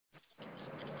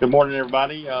Good morning,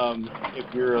 everybody.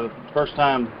 If you're a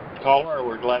first-time caller,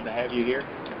 we're glad to have you here.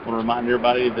 I want to remind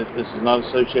everybody that this is not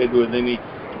associated with any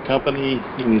company,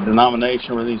 any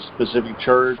denomination, or any specific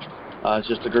church. It's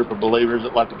just a group of believers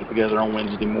that like to get together on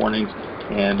Wednesday mornings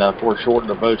and for a short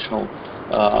devotional.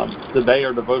 Today,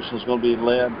 our devotional is going to be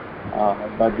led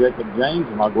by Jacob James,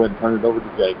 and I'll go ahead and turn it over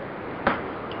to Jacob.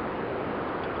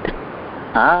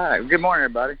 Hi. Good morning,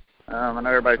 everybody. I know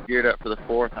everybody's geared up for the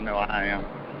 4th. I know I am.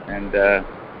 And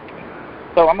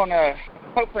so I'm going to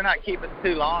hopefully not keep it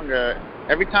too long.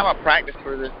 Every time I practice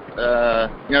for this,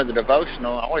 the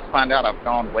devotional, I always find out I've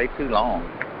gone way too long.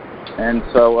 And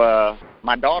so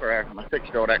my daughter, my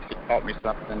 6-year-old, actually taught me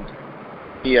something.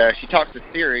 She talks to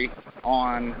Siri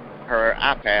on her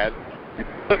iPad, and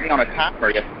she put me on a timer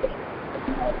yesterday.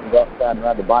 I can go outside and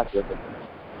ride the bike with her.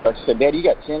 So she said, "Daddy, you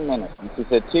got 10 minutes." And she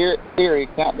said, "Siri,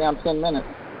 count down 10 minutes."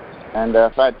 And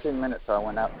so I had 10 minutes, so I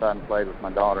went outside and played with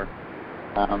my daughter.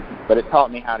 But it taught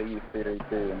me how to use Siri,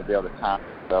 too, and to be able to time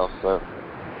myself. So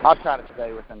I'll try to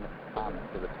stay within the time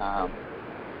to the time.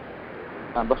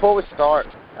 Before we start,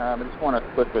 I just want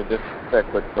to quickly just say a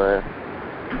quick prayer.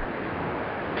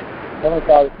 Heavenly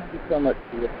Father, thank you so much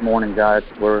for this morning, God,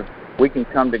 where we can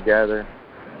come together.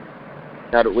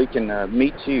 God, that we can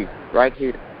meet you right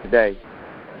here today,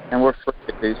 and we're free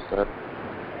to do so.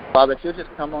 Father, if you'll just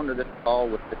come onto this call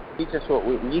with us, teach us what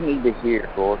you need to hear,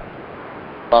 Lord.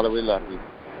 Father, we love you.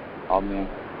 Amen.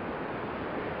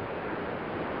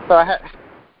 So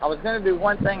I was going to do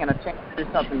one thing, and I changed to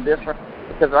do something different,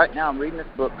 because right now I'm reading this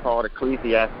book called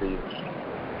Ecclesiastes.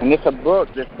 And it's a book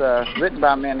that's written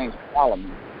by a man named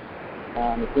Solomon.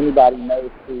 If anybody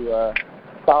knows who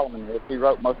Solomon is, he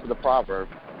wrote most of the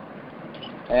Proverbs.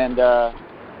 And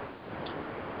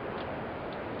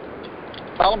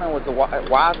Solomon was the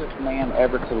wisest man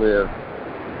ever to live,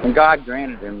 and God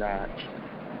granted him that.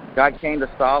 God came to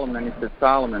Solomon and he said,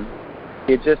 Solomon,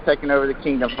 he had just taken over the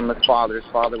kingdom from his father. His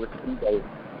father was King David.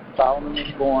 Solomon was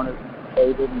born as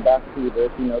David and Bathsheba,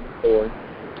 if you know the story.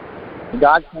 And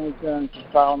God came to him and said,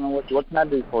 Solomon, what can I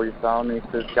do for you, Solomon?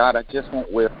 He says, God, I just want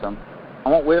wisdom. I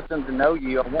want wisdom to know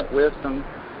you. I want wisdom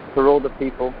to rule the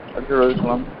people of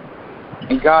Jerusalem.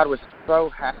 And God was so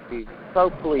happy, so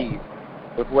pleased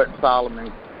with what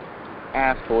Solomon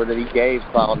asked for, that he gave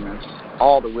Solomon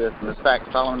all the wisdom. In fact,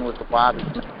 Solomon was the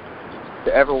wisest man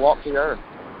to ever walk the earth,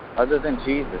 other than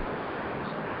Jesus.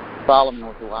 Solomon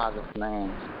was the wisest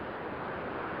man.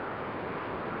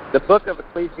 The book of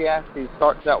Ecclesiastes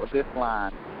starts out with this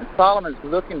line, and Solomon's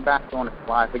looking back on his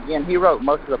life. Again, he wrote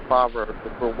most of the Proverbs,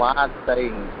 which were wise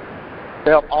sayings to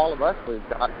help all of us live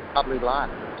godly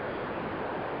lives.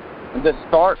 And the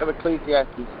start of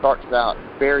Ecclesiastes starts out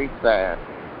very sad.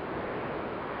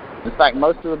 In fact,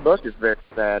 most of the book is very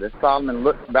sad, as Solomon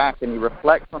looks back and he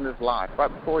reflects on his life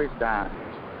right before he's dying.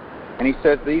 And he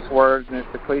says these words, and it's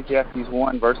Ecclesiastes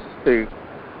 1, verses 2,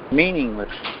 meaningless,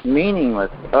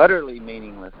 utterly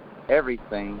meaningless,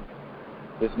 everything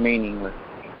is meaningless.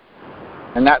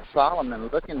 And that's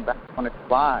Solomon looking back on his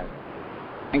life.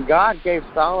 And God gave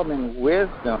Solomon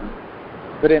wisdom,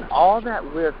 but in all that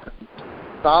wisdom,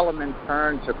 Solomon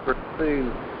turned to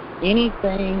pursue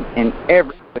anything and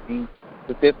everything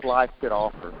that this life could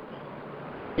offer.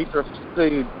 He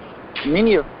pursued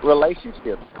many of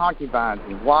relationships, concubines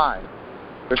and wives,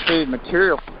 pursued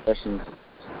material possessions,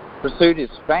 pursued his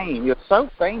fame. He was so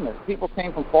famous, people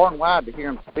came from far and wide to hear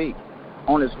him speak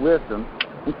on his wisdom.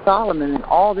 And Solomon, in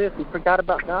all this, he forgot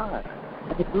about God.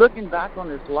 And he's looking back on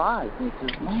his life, and he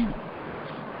says, man,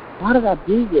 why did I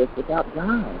do this without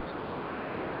God?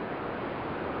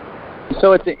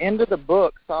 So at the end of the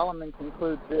book, Solomon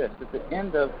concludes this. At the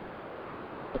end of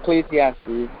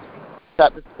Ecclesiastes,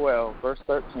 chapter 12, verse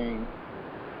 13,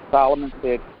 Solomon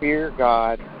said, fear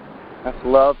God, that's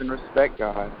love and respect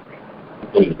God,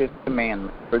 and keep his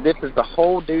commandments, for this is the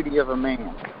whole duty of a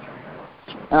man.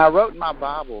 And I wrote in my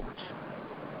Bible,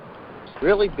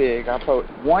 really big, I wrote,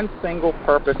 one single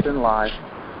purpose in life.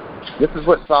 This is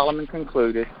what Solomon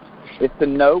concluded, is to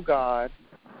know God,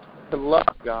 to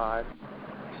love God,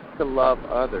 to love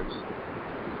others.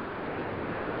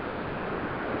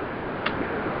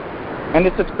 And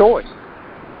it's a choice.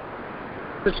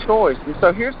 It's a choice. And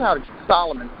so here's how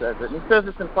Solomon says it. And he says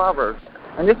this in Proverbs.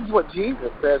 And this is what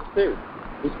Jesus says too.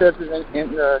 He says it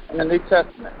in the New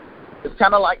Testament. It's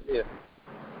kind of like this.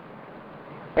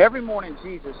 Every morning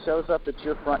Jesus shows up at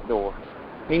your front door.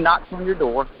 He knocks on your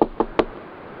door.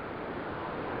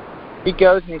 He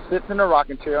goes and he sits in a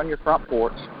rocking chair on your front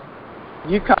porch.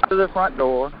 You come to the front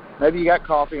door. Maybe you got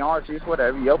coffee, orange juice,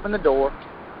 whatever. You open the door.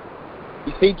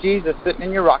 You see Jesus sitting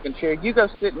in your rocking chair. You go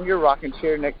sit in your rocking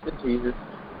chair next to Jesus.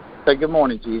 Say, good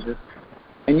morning, Jesus.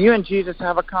 And you and Jesus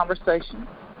have a conversation.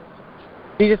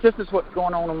 Jesus, this is what's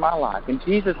going on in my life. And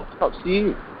Jesus talks to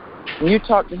you. And you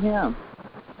talk to him.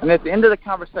 And at the end of the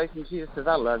conversation, Jesus says,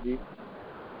 I love you.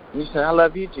 And you say, I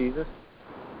love you, Jesus.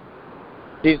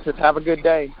 Jesus says, have a good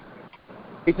day.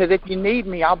 He says, if you need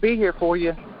me, I'll be here for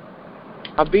you.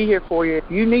 I'll be here for you. If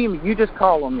you need me, you just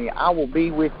call on me. I will be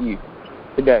with you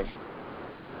today.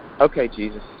 Okay,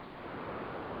 Jesus.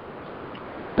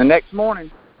 The next morning,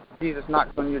 Jesus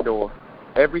knocks on your door.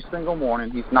 Every single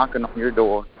morning, he's knocking on your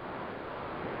door.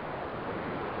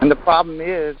 And the problem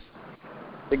is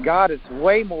that God is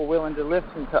way more willing to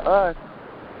listen to us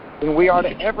than we are to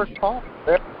ever talk,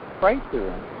 ever pray to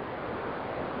him.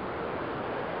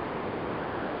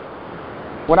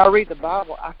 When I read the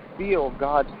Bible, I feel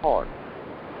God's heart.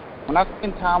 When I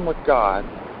spend time with God,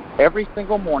 every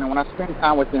single morning when I spend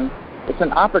time with him, it's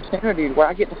an opportunity where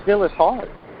I get to feel his heart.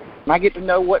 And I get to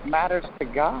know what matters to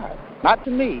God. Not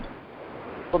to me,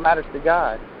 what matters to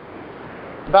God.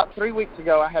 About 3 weeks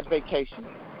ago, I had vacation.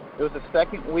 It was the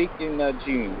second week in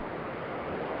June.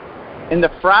 And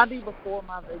the Friday before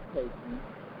my vacation,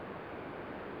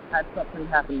 I had something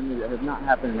happen to me that has not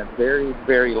happened in a very,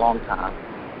 very long time.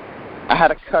 I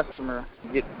had a customer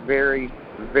get very,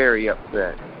 very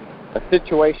upset. A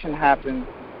situation happened,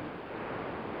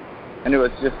 and it was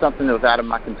just something that was out of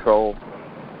my control.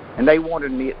 And they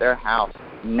wanted me at their house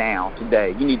now,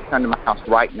 today. You need to come to my house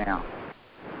right now.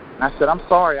 And I said, I'm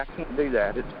sorry, I can't do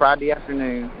that. It's Friday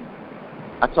afternoon.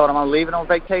 I told them I'm leaving on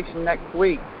vacation next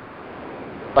week,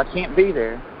 so I can't be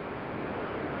there.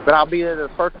 But I'll be there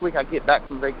the first week I get back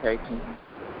from vacation.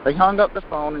 They hung up the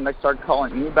phone, and they started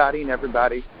calling anybody and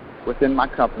everybody within my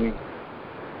company.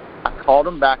 I called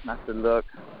them back, and I said, look,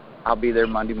 I'll be there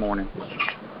Monday morning.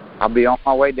 I'll be on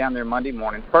my way down there Monday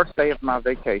morning, first day of my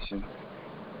vacation.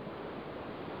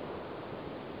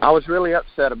 I was really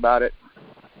upset about it.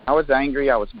 I was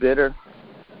angry. I was bitter.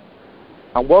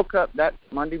 I woke up that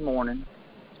Monday morning,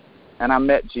 and I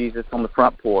met Jesus on the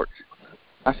front porch.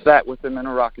 I sat with him in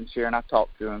a rocking chair, and I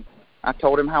talked to him. I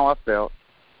told him how I felt.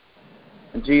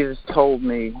 And Jesus told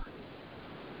me,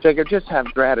 Jacob, just have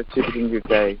gratitude in your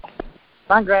day.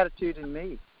 Find gratitude in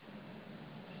me.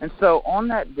 And so on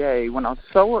that day, when I was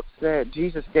so upset,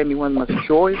 Jesus gave me one of the most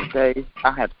joyous days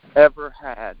I have ever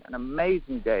had, an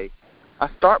amazing day. I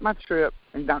start my trip,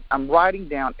 and I'm writing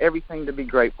down everything to be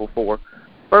grateful for.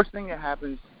 First thing that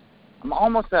happens, I'm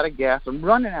almost out of gas. I'm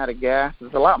running out of gas.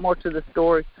 There's a lot more to the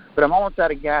story, but I'm almost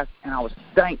out of gas, and I was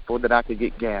thankful that I could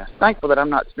get gas, thankful that I'm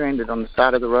not stranded on the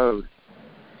side of the road.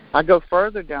 I go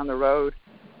further down the road,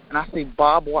 and I see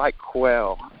bobwhite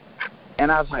quail.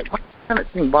 And I was like, I haven't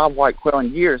seen bobwhite quail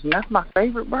in years, and that's my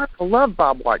favorite bird. I love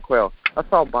bobwhite quail. I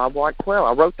saw bobwhite quail.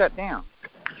 I wrote that down.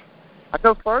 I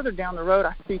go further down the road.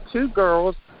 I see two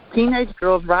girls, teenage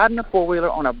girls, riding a four-wheeler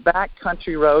on a back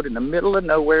country road in the middle of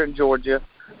nowhere in Georgia,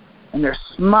 and they're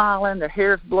smiling. Their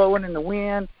hair's blowing in the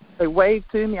wind. They wave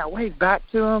to me. I wave back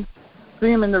to them, see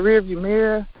them in the rearview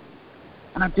mirror,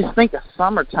 and I just think of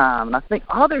summertime, and I think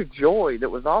all their joy that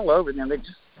was all over them, they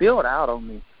just spilled out on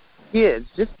me. Kids,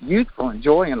 just youthful and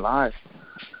joy in life.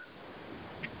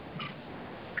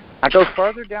 I go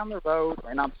further down the road,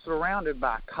 and I'm surrounded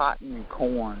by cotton and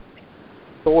corn,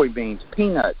 soybeans,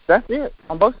 peanuts. That's it.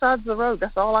 On both sides of the road,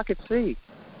 that's all I could see.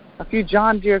 A few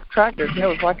John Deere tractors, and it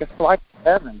was like a slice of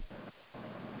heaven.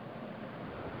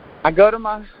 I go to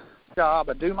my job.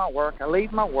 I do my work. I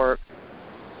leave my work.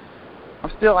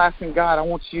 I'm still asking God, I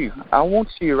want you. I want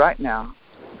you right now.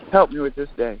 Help me with this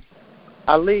day.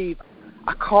 I leave.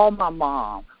 I call my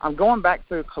mom. I'm going back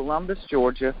through Columbus,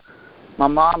 Georgia. My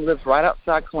mom lives right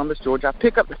outside Columbus, Georgia. I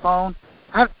pick up the phone.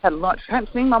 I haven't had lunch. I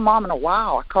haven't seen my mom in a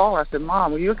while. I call her. I said,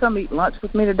 Mom, will you come eat lunch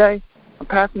with me today? I'm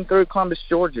passing through Columbus,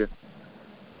 Georgia.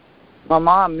 My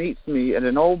mom meets me at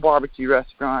an old barbecue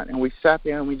restaurant, and we sat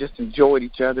there and we just enjoyed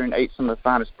each other and ate some of the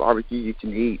finest barbecue you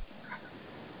can eat.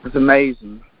 It was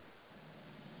amazing.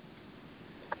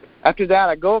 After that,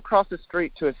 I go across the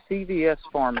street to a CVS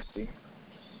pharmacy.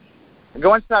 I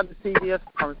go inside the CVS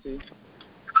pharmacy,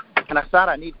 and I decide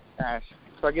I need cash,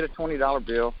 so I get a $20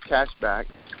 bill, cash back.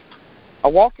 I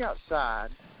walk outside,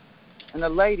 and a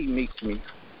lady meets me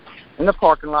in the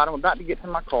parking lot. I'm about to get to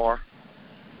my car.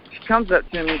 She comes up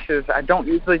to me and says, I don't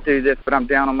usually do this, but I'm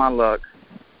down on my luck.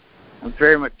 I'm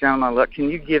very much down on my luck. Can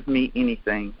you give me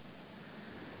anything?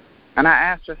 And I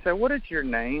asked her, I said, what is your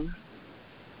name?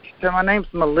 She said, my name's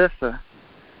Melissa.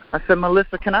 I said,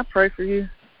 Melissa, can I pray for you?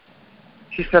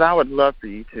 She said, I would love for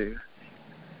you to.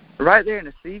 Right there in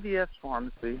the CVS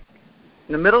pharmacy,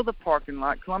 in the middle of the parking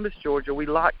lot, Columbus, Georgia, we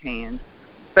lock hands,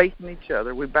 facing each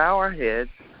other. We bow our heads,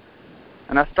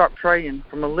 and I start praying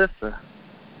for Melissa.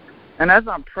 And as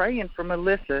I'm praying for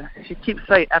Melissa, she keeps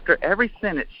saying, after every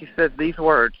sentence, she says these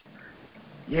words,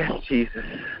 Yes, Jesus.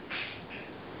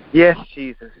 Yes,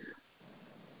 Jesus.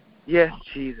 Yes,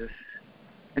 Jesus.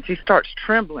 And she starts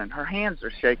trembling. Her hands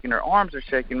are shaking. Her arms are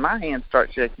shaking. My hands start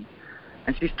shaking.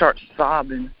 And she starts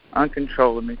sobbing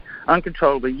uncontrollably.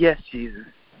 Yes, Jesus.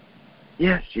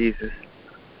 Yes, Jesus.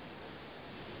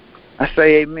 I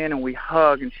say amen, and we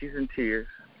hug, and she's in tears.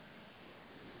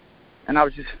 And I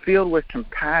was just filled with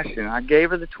compassion. I gave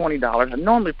her the $20. I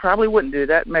normally probably wouldn't do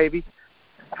that, maybe.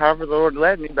 However the Lord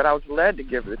led me, but I was led to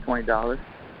give her the $20.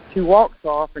 She walks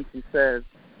off, and she says,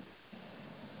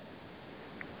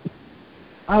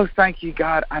 oh, thank you,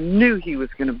 God. I knew he was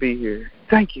going to be here.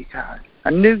 Thank you, God. I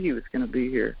knew he was going to be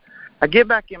here. I get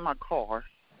back in my car.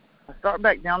 I start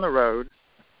back down the road.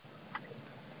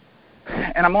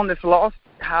 And I'm on this lost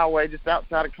highway just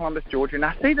outside of Columbus, Georgia. And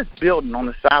I see this building on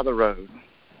the side of the road.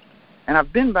 And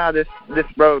I've been by this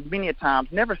road many a times,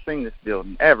 never seen this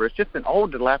building, ever. It's just an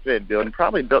old, dilapidated building,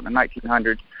 probably built in the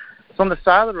 1900s. It's on the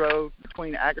side of the road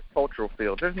between agricultural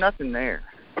fields. There's nothing there.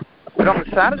 But on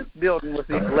the side of this building was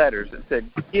these letters that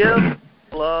said, give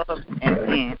love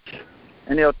an inch,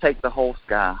 and it'll take the whole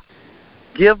sky.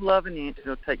 Give love an inch,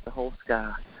 and it'll take the whole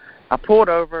sky. I pulled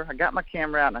over, I got my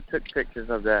camera out, and I took pictures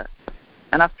of that.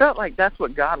 And I felt like that's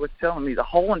what God was telling me the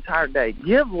whole entire day.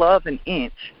 Give love an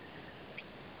inch,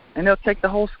 and it'll take the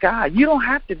whole sky. You don't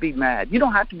have to be mad. You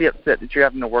don't have to be upset that you're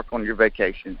having to work on your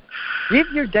vacation. Give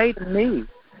your day to me.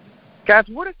 Guys,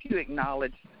 what if you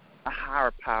acknowledged a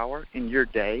higher power in your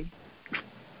day?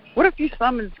 What if you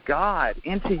summoned God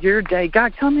into your day?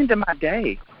 God, come into my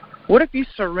day. What if you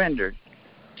surrendered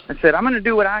and said, I'm going to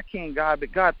do what I can, God,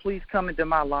 but God, please come into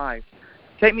my life.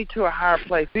 Take me to a higher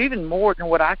place, even more than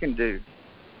what I can do.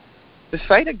 To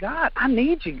say to God, I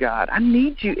need you, God. I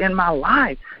need you in my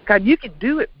life. God, you can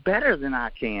do it better than I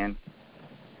can.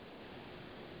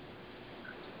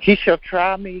 He shall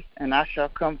try me, and I shall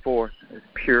come forth as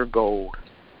pure gold.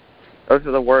 Those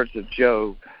are the words of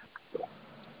Job,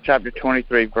 chapter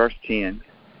 23, verse 10.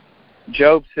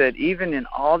 Job said, even in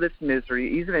all this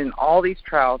misery, even in all these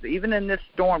trials, even in this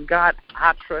storm, God,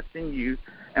 I trust in you.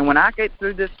 And when I get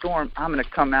through this storm, I'm going to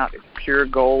come out as pure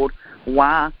gold.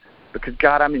 Why? Because,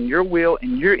 God, I'm in your will,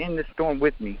 and you're in this storm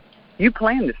with me. You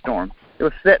planned the storm. It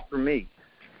was set for me.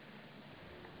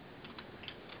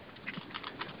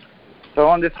 So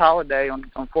on this holiday,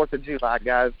 on 4th of July,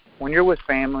 guys, when you're with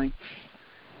family,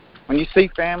 when you see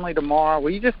family tomorrow,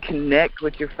 will you just connect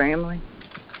with your family?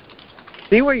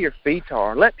 See where your feet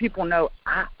are. Let people know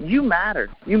you matter.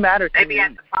 You matter to me.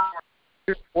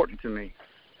 You're important to me.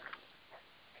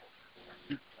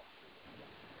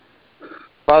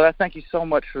 Father, I thank you so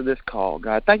much for this call,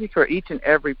 God. Thank you for each and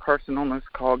every person on this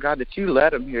call, God, that you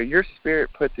let them here. Your Spirit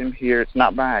put them here. It's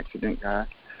not by accident, God.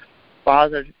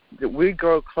 Father, that we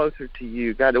grow closer to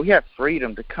you, God, that we have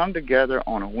freedom to come together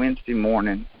on a Wednesday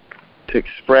morning to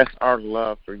express our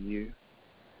love for you.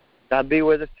 God, be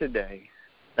with us today.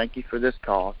 Thank you for this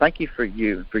call. Thank you for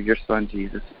you and for your son,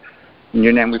 Jesus. In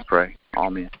your name we pray.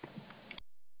 Amen.